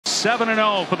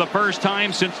7-0 for the first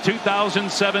time since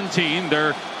 2017.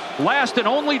 Their last and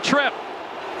only trip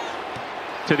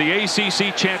to the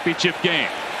ACC championship game.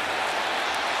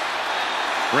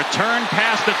 Return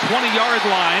past the 20-yard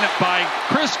line by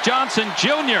Chris Johnson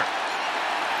Jr.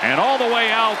 And all the way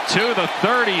out to the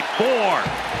 34.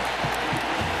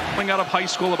 Coming out of high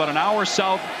school about an hour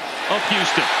south of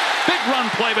Houston. Big run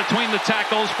play between the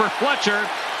tackles for Fletcher.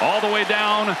 All the way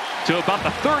down to about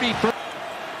the 33.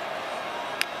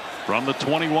 From the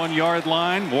 21-yard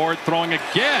line, Ward throwing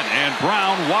again, and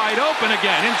Brown wide open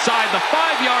again inside the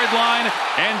 5-yard line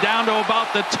and down to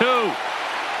about the 2.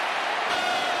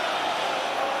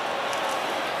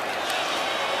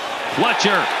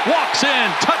 Fletcher walks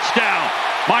in, touchdown,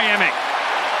 Miami.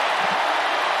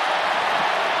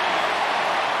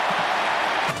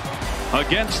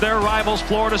 Against their rivals,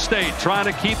 Florida State, trying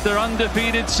to keep their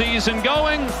undefeated season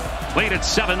going. Lead at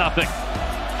 7-0.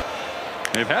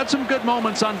 They've had some good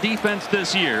moments on defense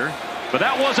this year, but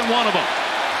that wasn't one of them.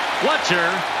 Fletcher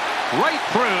right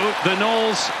through the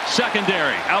Noles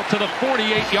secondary out to the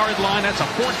 48-yard line. That's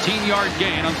a 14-yard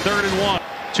gain on 3rd and 1.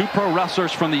 Two pro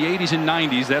wrestlers from the 80s and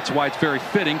 90s. That's why it's very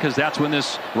fitting, because that's when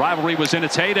this rivalry was in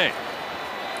its heyday.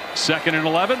 2nd and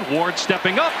 11. Ward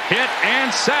stepping up, hit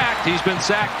and sacked. He's been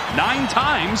sacked 9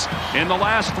 times in the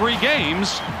last 3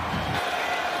 games.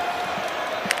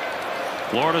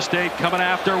 Florida State coming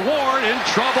after Ward, in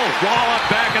trouble. Wallop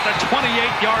back at the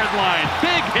 28-yard line.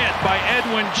 Big hit by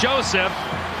Edwin Joseph.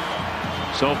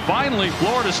 So finally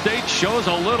Florida State shows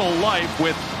a little life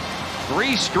with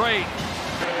 3 straight.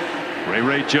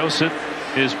 Ray Joseph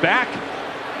is back.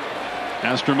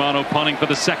 Astromono punting for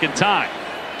the 2nd time.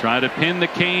 Trying to pin the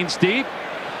Canes deep.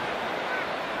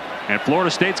 And Florida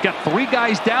State's got 3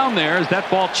 guys down there as that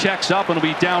ball checks up and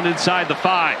will be down inside the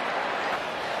 5.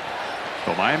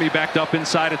 So Miami backed up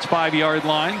inside its 5-yard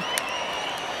line.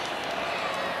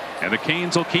 And the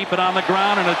Canes will keep it on the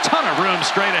ground, and a ton of room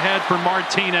straight ahead for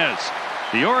Martinez.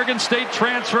 The Oregon State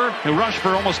transfer who rushed for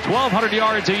almost 1,200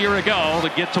 yards a year ago to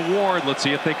get to Ward. Let's see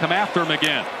if they come after him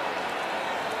again.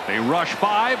 They rush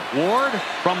 5. Ward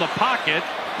from the pocket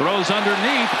throws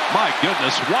underneath. My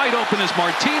goodness, wide open is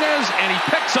Martinez, and he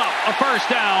picks up a first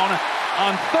down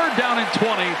on 3rd down and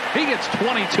 20. He gets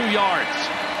 22 yards.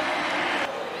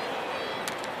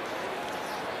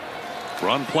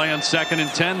 Run play on 2nd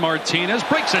and 10. Martinez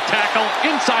breaks a tackle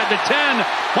inside the 10.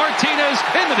 Martinez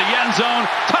into the end zone.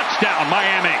 Touchdown,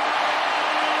 Miami.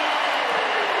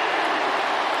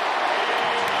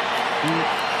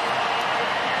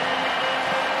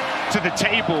 To the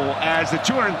table as the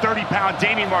 230-pound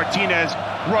Damien Martinez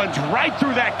runs right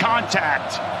through that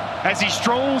contact as he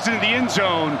strolls into the end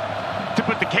zone to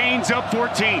put the Canes up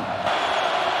 14.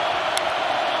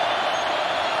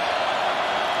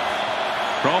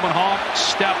 Kromenhoff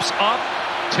steps up,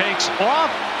 takes off.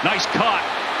 Nice cut.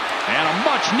 And a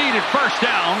much-needed first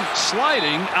down,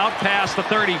 sliding out past the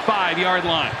 35-yard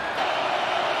line.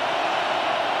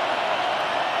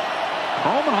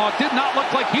 Kromenhoff did not look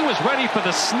like he was ready for the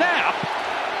snap,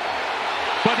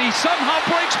 but he somehow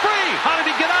breaks free. How did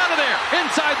he get out of there?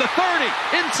 Inside the 30,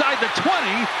 inside the 20,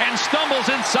 and stumbles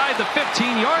inside the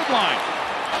 15-yard line.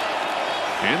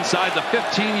 Inside the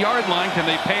 15-yard line, can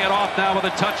they pay it off now with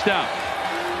a touchdown?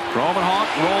 Kromenhoff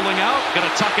rolling out,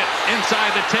 gonna tuck it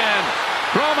inside the 10.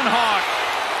 Kromenhoff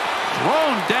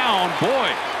thrown down. Boy,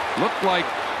 looked like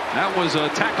that was a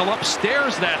tackle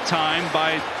upstairs that time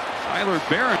by Tyler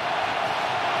Barron.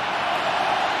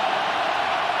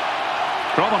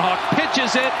 Kromenhoff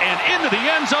pitches it and into the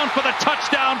end zone for the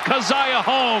touchdown, Keziah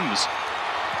Holmes.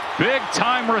 Big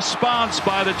time response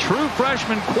by the true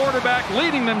freshman quarterback,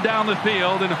 leading them down the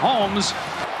field, and Holmes.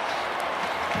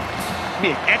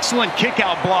 An excellent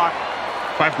kick-out block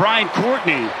by Brian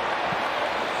Courtney.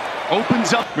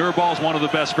 Opens up. Miraball's one of the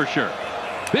best for sure.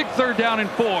 Big 3rd down and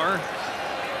 4.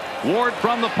 Ward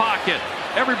from the pocket.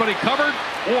 Everybody covered.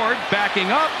 Ward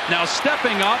backing up. Now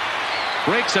stepping up.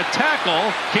 Breaks a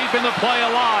tackle. Keeping the play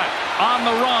alive. On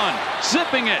the run.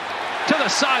 Zipping it to the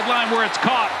sideline where it's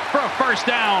caught for a first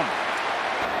down.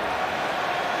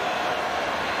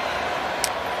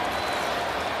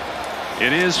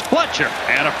 It is Fletcher,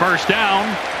 and a first down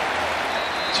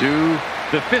to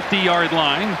the 50-yard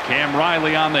line. Cam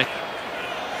Riley on the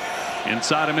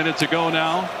inside a minute to go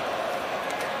now.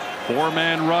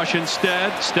 4-man rush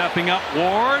instead. Stepping up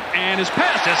Ward, and his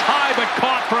pass is high but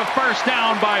caught for a first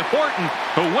down by Horton,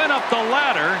 who went up the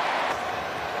ladder.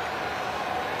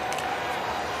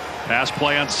 Pass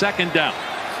play on 2nd down.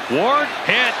 Ward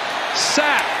hit,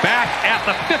 sacked back at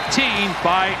the 15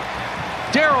 by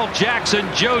Darrell Jackson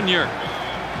Jr.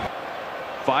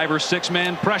 5 or 6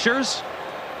 man pressures.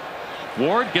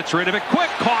 Ward gets rid of it quick,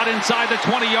 caught inside the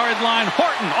 20-yard line.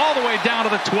 Horton all the way down to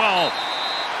the 12.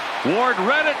 Ward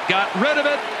read it, got rid of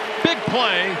it. Big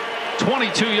play,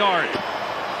 22-yard.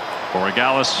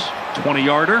 Borregales,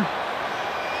 20-yarder.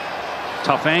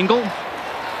 Tough angle.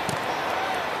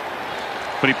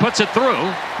 But he puts it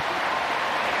through.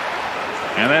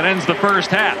 And that ends the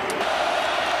first half.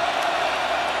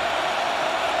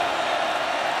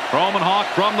 Kromenhoek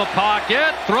from the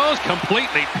pocket. Throws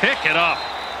completely. Pick it up.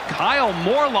 Kyle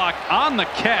Morlock on the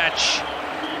catch.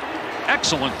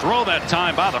 Excellent throw that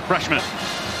time by the freshman.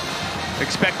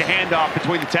 Expect a handoff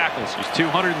between the tackles. He's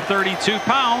 232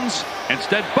 pounds.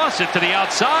 Instead busts it to the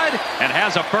outside and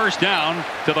has a first down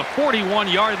to the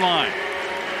 41-yard line.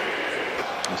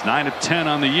 He's 9 of 10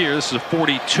 on the year. This is a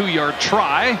 42-yard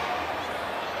try.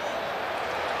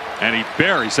 And he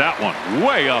buries that one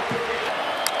way up.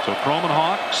 So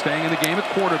Kromenhoek staying in the game at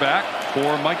quarterback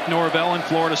for Mike Norvell in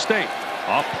Florida State.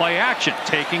 Off play action,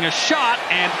 taking a shot,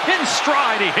 and in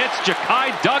stride he hits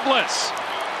Ja'Kai Douglas.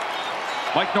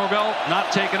 Mike Norvell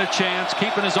not taking a chance,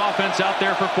 keeping his offense out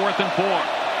there for 4th and 4.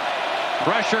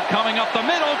 Pressure coming up the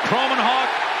middle. Kromenhoek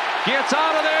gets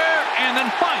out of there and then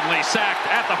finally sacked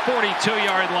at the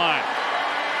 42-yard line.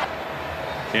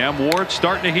 Cam Ward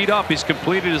starting to heat up. He's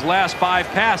completed his last 5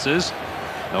 passes.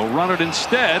 They'll run it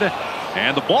instead,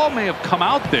 and the ball may have come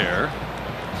out there.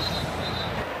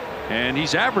 And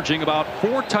he's averaging about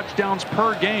 4 touchdowns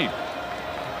per game.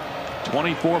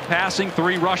 24 passing,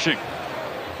 3 rushing.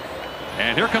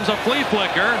 And here comes a flea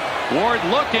flicker. Ward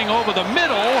looking over the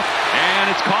middle, and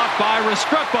it's caught by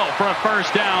Restrepo for a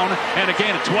first down and a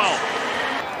gain of 12.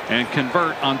 And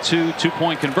convert on 2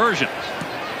 two-point conversions.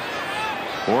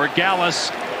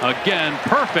 Borregales again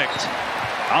perfect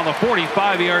on the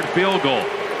 45-yard field goal.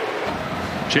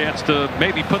 Chance to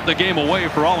maybe put the game away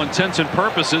for all intents and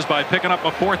purposes by picking up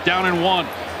a 4th down and 1.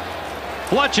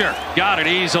 Fletcher got it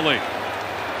easily.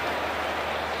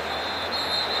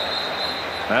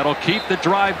 That'll keep the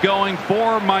drive going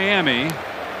for Miami.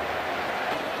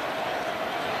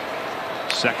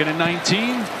 2nd and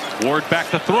 19. Ward back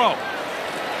to throw.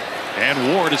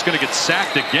 And Ward is going to get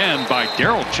sacked again by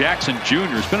Darrell Jackson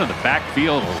Jr. He's been in the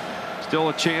backfield. Still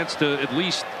a chance to at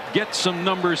least get some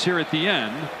numbers here at the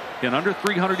end. In under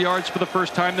 300 yards for the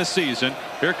first time this season.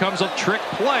 Here comes a trick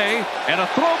play and a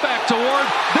throwback to Ward.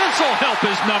 This will help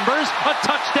his numbers. A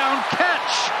touchdown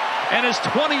catch. And his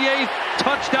 28th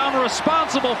touchdown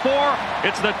responsible for.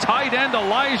 It's the tight end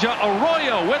Elijah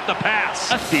Arroyo with the pass.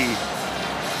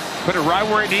 Put it right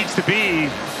where it needs to be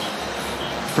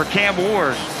for Cam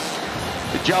Ward.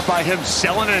 Good job by him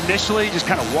selling it initially, just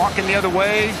kind of walking the other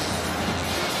way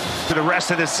to the rest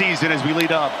of the season as we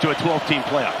lead up to a 12-team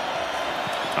playoff.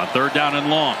 On 3rd down and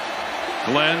long.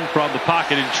 Glenn from the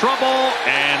pocket in trouble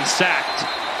and sacked.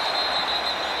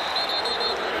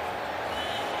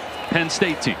 Penn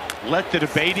State team. Let the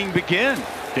debating begin,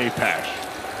 Dave Pash.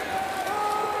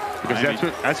 Because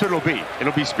that's what it'll be.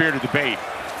 It'll be spirited debate.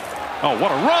 Oh,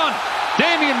 what a run!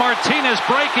 Damien Martinez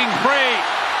breaking free.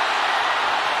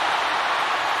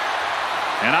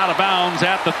 And out of bounds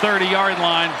at the 30-yard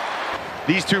line.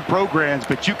 These 2 programs,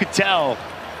 but you could tell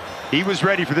he was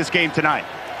ready for this game tonight.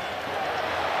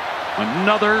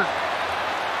 Another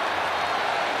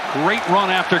great run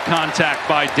after contact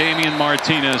by Damien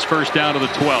Martinez. First down to the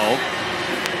 12.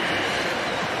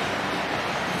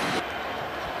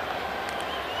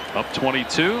 Up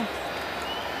 22.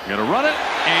 Gonna run it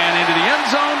and into the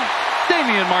end zone.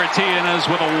 Damien Martinez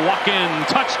with a walk-in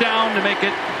touchdown to make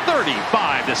it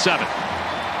 35-7.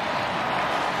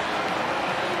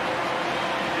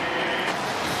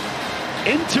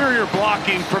 Interior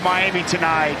blocking for Miami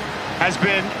tonight has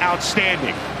been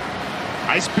outstanding.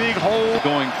 Nice big hole.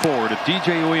 Going forward, if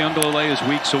DJ Uyunglele is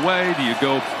weeks away, do you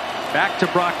go back to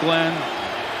Brock Glenn,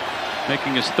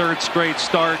 making his 3rd straight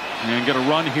start and get a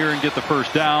run here and get the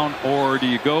first down, or do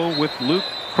you go with Luke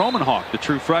Kromenhoek, the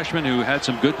true freshman who had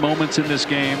some good moments in this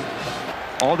game?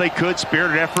 All they could,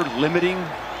 spirited effort, limiting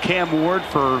Cam Ward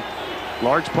for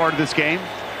large part of this game.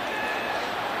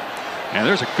 And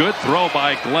there's a good throw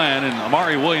by Glenn, and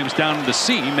Amari Williams down in the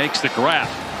C makes the grab.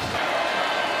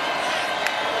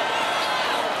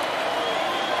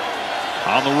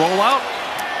 On the rollout,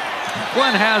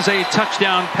 Glenn has a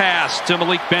touchdown pass to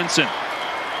Malik Benson.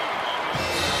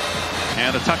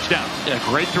 And a touchdown. A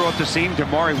great throw up the seam to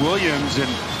Amari Williams, and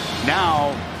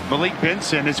now Malik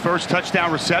Benson, his first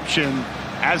touchdown reception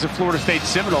as a Florida State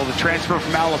Seminole, the transfer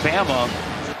from Alabama.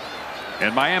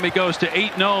 And Miami goes to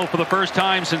 8-0 for the first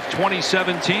time since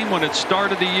 2017, when it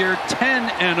started the year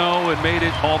 10-0 and made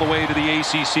it all the way to the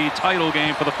ACC title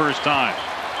game for the first time.